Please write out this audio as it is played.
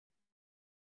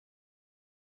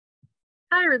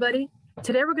Hi, everybody.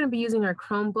 Today we're going to be using our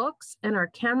Chromebooks and our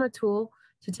camera tool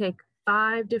to take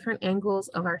 5 different angles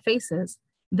of our faces.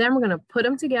 Then we're going to put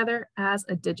them together as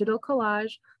a digital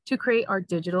collage to create our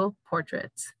digital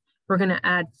portraits. We're going to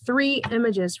add 3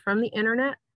 images from the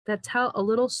internet that tell a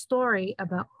little story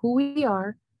about who we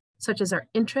are, such as our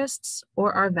interests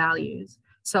or our values.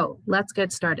 So let's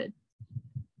get started.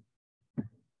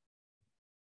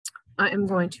 I am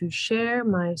going to share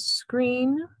my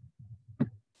screen.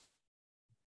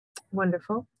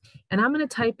 Wonderful. And I'm going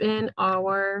to type in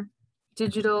our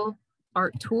digital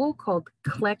art tool called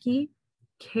Kleki,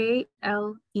 KLEKI.com.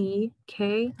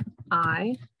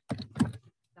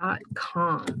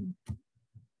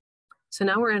 So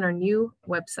now we're in our new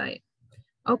website.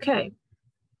 Okay.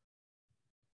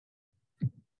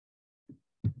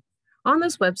 On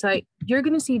this website, you're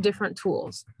going to see different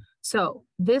tools. So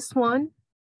this one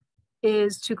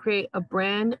is to create a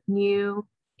brand new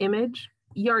image.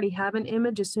 You already have an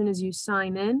image as soon as you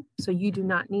sign in, so you do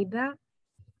not need that.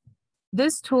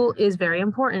 This tool is very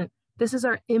important. This is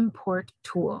our import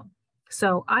tool.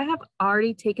 So I have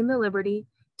already taken the liberty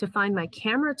to find my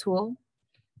camera tool,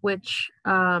 which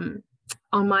on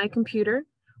my computer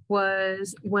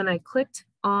was when I clicked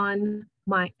on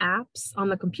my apps on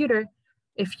the computer.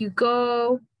 If you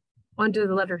go onto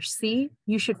the letter C,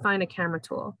 you should find a camera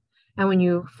tool. And when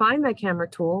you find that camera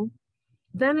tool,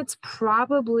 then it's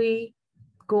probably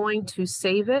going to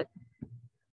save it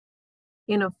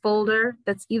in a folder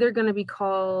that's either going to be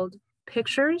called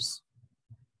pictures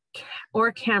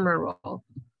or camera roll.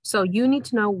 So you need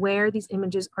to know where these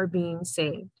images are being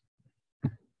saved.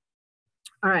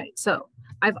 All right, so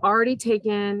I've already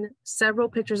taken several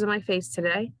pictures of my face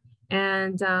today,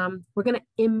 and we're going to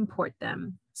import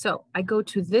them. So I go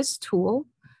to this tool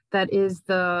that is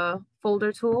the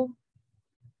folder tool,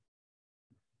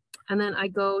 and then I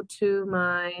go to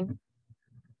my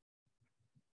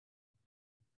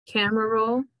camera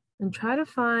roll and try to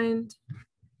find,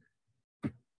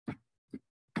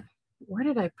 where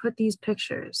did I put these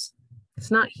pictures?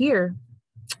 It's not here.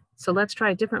 So let's try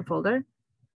a different folder.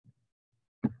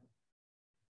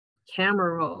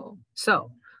 Camera roll.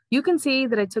 So you can see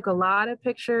that I took a lot of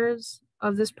pictures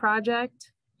of this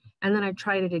project and then I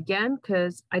tried it again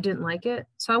because I didn't like it.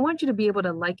 So I want you to be able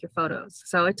to like your photos.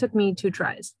 So it took me 2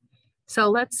 tries. So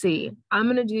let's see, I'm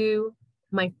gonna do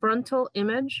my frontal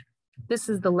image. This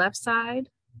is the left side,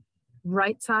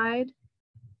 right side,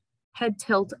 head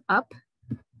tilt up.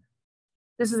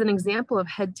 This is an example of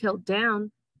head tilt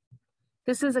down.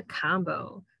 This is a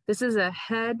combo. This is a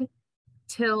head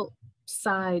tilt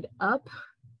side up,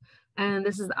 and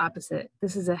this is the opposite.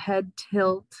 This is a head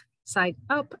tilt side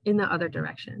up in the other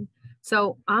direction.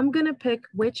 So I'm gonna pick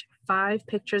which 5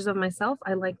 pictures of myself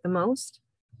I like the most,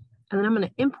 and then I'm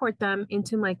gonna import them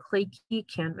into my Kleki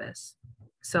canvas.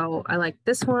 So I like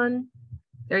this one.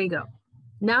 There you go.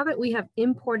 Now that we have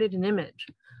imported an image,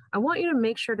 I want you to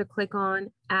make sure to click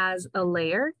on as a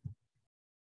layer.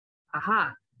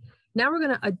 Aha. Now we're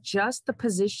going to adjust the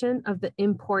position of the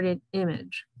imported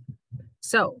image.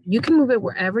 So you can move it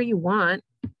wherever you want.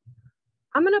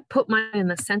 I'm going to put mine in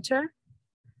the center,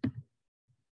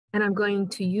 and I'm going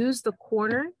to use the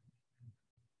corner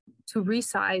to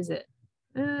resize it.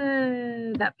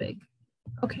 That big.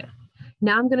 Okay.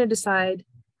 Now I'm going to decide,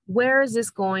 where is this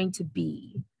going to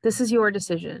be? This is your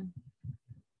decision.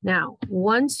 Now,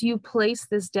 once you place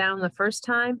this down the first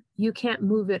time, you can't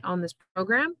move it on this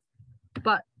program,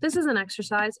 but this is an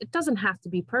exercise. It doesn't have to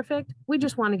be perfect. We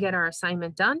just want to get our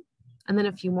assignment done. And then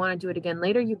if you want to do it again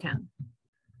later, you can.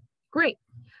 Great.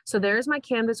 So there's my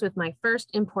canvas with my first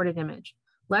imported image.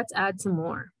 Let's add some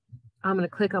more. I'm going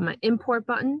to click on my import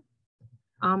button.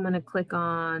 I'm going to click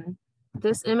on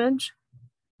this image.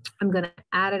 I'm going to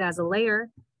add it as a layer.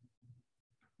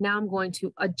 Now I'm going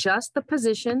to adjust the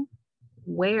position.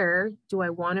 Where do I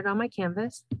want it on my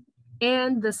canvas?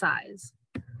 And the size.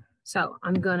 So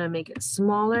I'm going to make it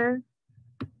smaller.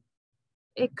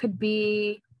 It could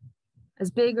be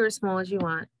as big or as small as you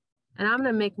want. And I'm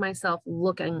going to make myself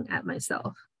looking at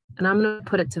myself. And I'm going to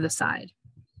put it to the side.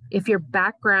 If your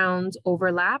backgrounds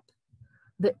overlap,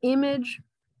 the image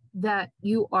that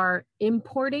you are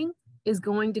importing is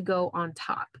going to go on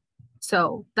top.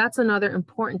 So that's another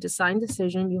important design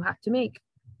decision you have to make.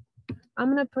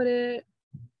 I'm going to put it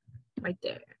right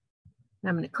there. And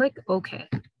I'm going to click OK.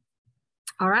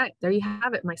 All right, there you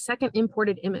have it, my second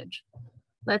imported image.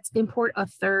 Let's import a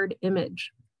third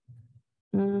image.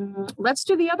 Let's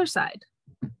do the other side.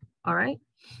 All right,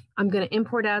 I'm going to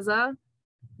import as a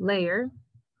layer.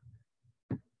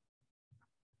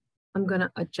 I'm going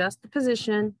to adjust the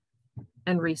position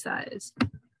and resize.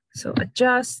 So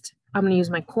adjust, I'm going to use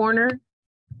my corner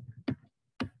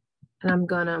and I'm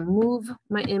gonna move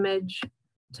my image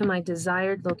to my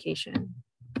desired location.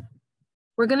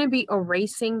 We're gonna be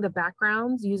erasing the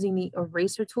backgrounds using the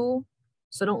eraser tool,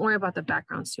 so don't worry about the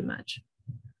backgrounds too much.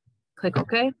 Click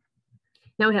OK.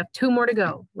 Now we have 2 more to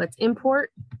go. Let's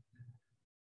import.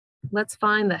 Let's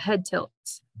find the head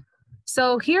tilts.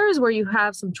 So here's where you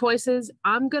have some choices.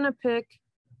 I'm gonna pick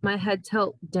my head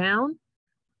tilt down.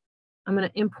 I'm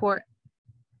gonna import.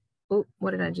 Oh,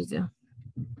 what did I just do?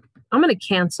 I'm gonna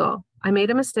cancel. I made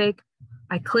a mistake.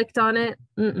 I clicked on it.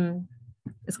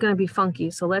 It's gonna be funky.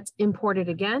 So let's import it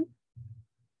again.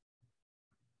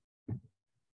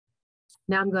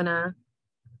 Now I'm gonna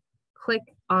click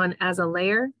on as a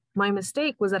layer. My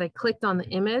mistake was that I clicked on the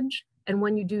image. And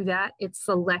when you do that, it's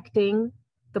selecting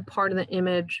the part of the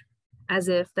image as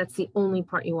if that's the only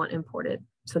part you want imported.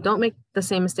 So don't make the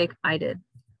same mistake I did.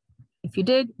 If you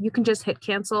did, you can just hit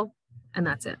cancel and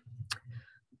that's it.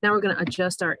 Now we're gonna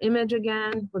adjust our image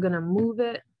again. We're gonna move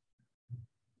it.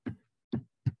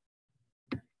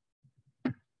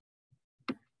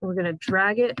 We're gonna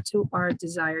drag it to our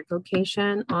desired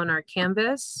location on our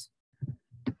canvas.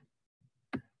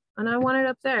 And I want it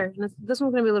up there. And this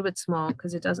one's gonna be a little bit small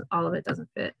because it doesn't, all of it doesn't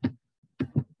fit. There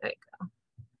you go.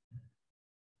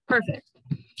 Perfect.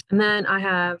 And then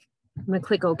I'm gonna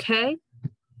click OK.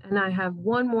 And I have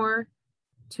one more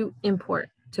to import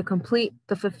to complete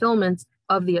the fulfillment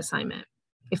of the assignment.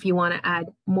 If you want to add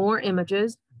more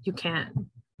images, you can.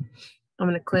 I'm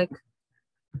going to click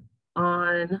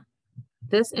on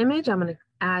this image. I'm going to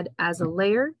add as a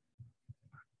layer.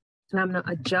 And I'm going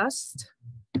to adjust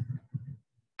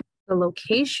the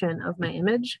location of my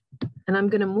image. And I'm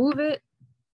going to move it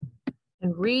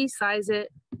and resize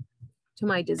it to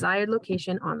my desired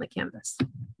location on the canvas.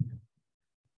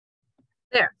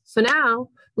 There. So now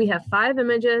we have 5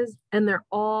 images and they're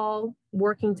all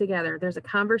working together. There's a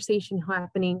conversation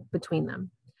happening between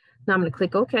them. Now I'm going to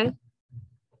click OK.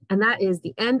 And that is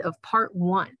the end of part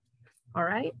 1. All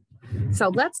right. So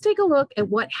let's take a look at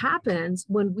what happens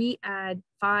when we add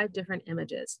 5 different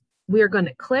images. We are going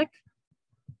to click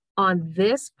on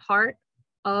this part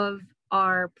of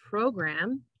our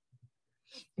program.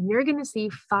 And you're going to see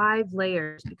 5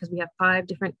 layers because we have 5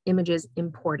 different images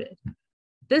imported.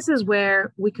 This is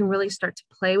where we can really start to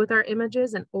play with our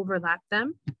images and overlap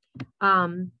them.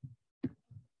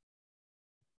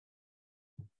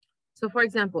 So for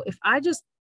example, if I just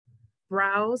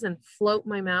browse and float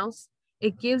my mouse,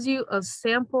 it gives you a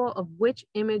sample of which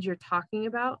image you're talking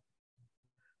about.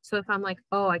 So if I'm like,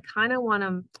 oh, I kind of want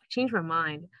to change my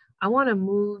mind. I want to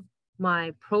move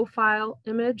my profile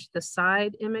image, the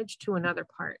side image, to another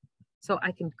part. So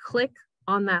I can click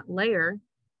on that layer.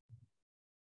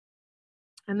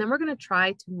 And then we're going to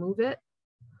try to move it,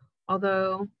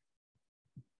 although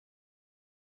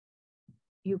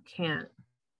you can't.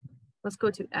 Let's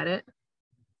go to edit.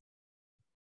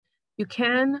 You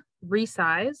can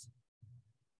resize.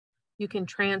 You can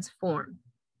transform.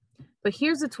 But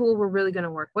here's the tool we're really going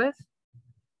to work with.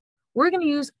 We're going to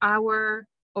use our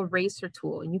eraser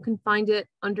tool, and you can find it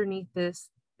underneath this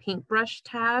paintbrush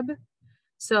tab.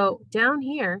 So down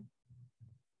here,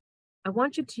 I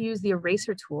want you to use the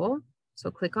eraser tool. So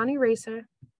click on eraser,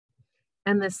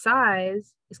 and the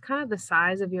size is kind of the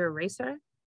size of your eraser,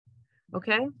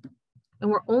 okay?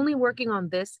 And we're only working on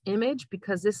this image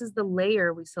because this is the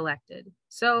layer we selected.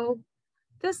 So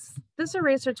this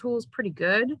eraser tool is pretty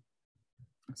good.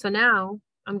 So now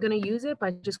I'm gonna use it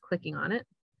by just clicking on it,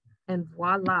 and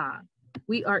voila,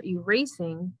 we are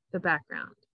erasing the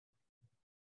background.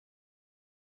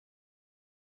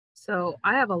 So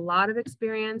I have a lot of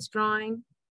experience drawing,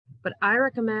 but I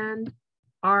recommend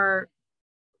our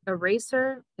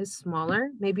eraser is smaller,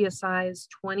 maybe a size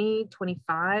 20,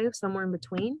 25, somewhere in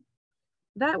between.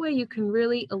 That way you can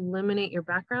really eliminate your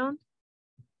background.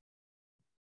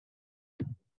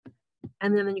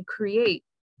 And then you create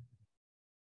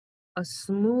a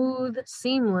smooth,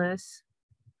 seamless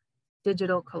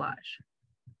digital collage.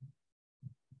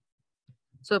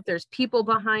 So if there's people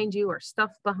behind you or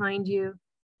stuff behind you,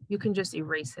 you can just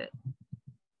erase it.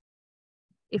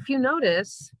 If you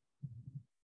notice,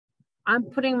 I'm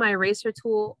putting my eraser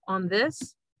tool on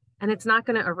this and it's not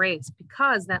going to erase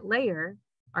because that layer,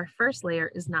 our first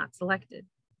layer, is not selected.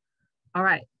 All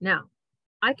right, now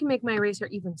I can make my eraser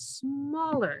even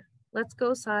smaller. Let's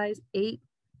go size 8.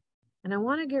 And I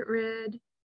want to get rid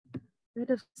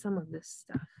of some of this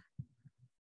stuff.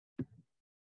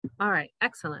 All right,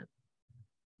 excellent.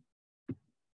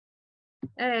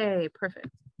 Hey, perfect.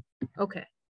 Okay,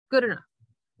 good enough.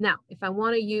 Now, if I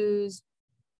want to use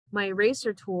my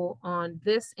eraser tool on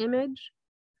this image,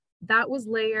 that was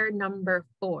layer number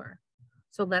 4.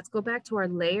 So let's go back to our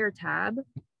layer tab.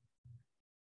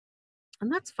 And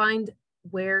let's find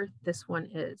where this one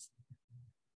is.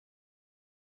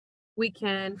 We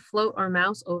can float our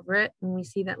mouse over it and we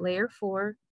see that layer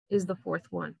 4 is the fourth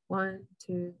one. 1,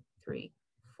 2, 3,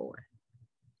 4.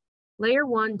 Layer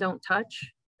 1, don't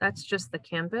touch. That's just the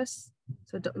canvas.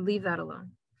 So leave that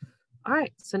alone. All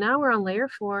right, so now we're on layer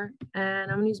 4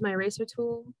 and I'm gonna use my eraser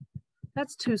tool.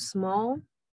 That's too small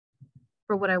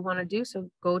for what I wanna do.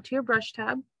 So go to your brush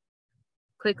tab,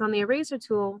 click on the eraser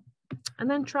tool, and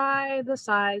then try the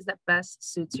size that best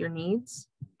suits your needs.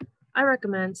 I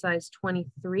recommend size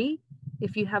 23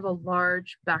 if you have a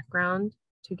large background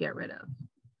to get rid of.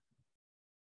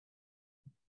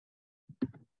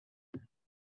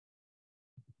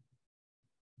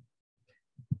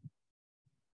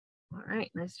 All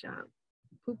right, nice job.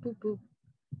 Boop, boop, boop.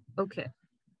 Okay,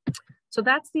 so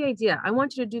that's the idea. I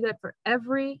want you to do that for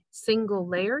every single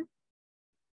layer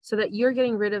so that you're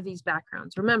getting rid of these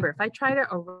backgrounds. Remember, if I try to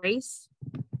erase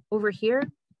over here,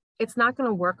 it's not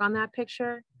gonna work on that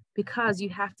picture because you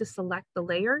have to select the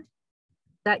layer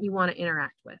that you wanna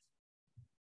interact with.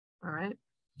 All right,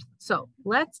 so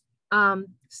let's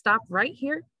stop right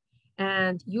here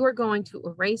and you are going to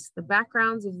erase the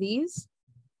backgrounds of these.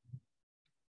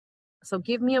 So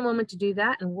give me a moment to do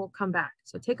that and we'll come back.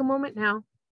 So take a moment now,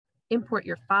 import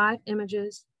your 5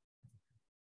 images,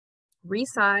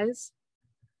 resize,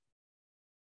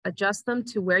 adjust them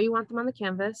to where you want them on the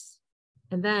canvas,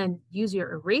 and then use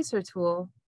your eraser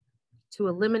tool to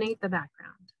eliminate the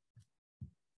background.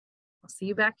 I'll see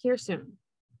you back here soon.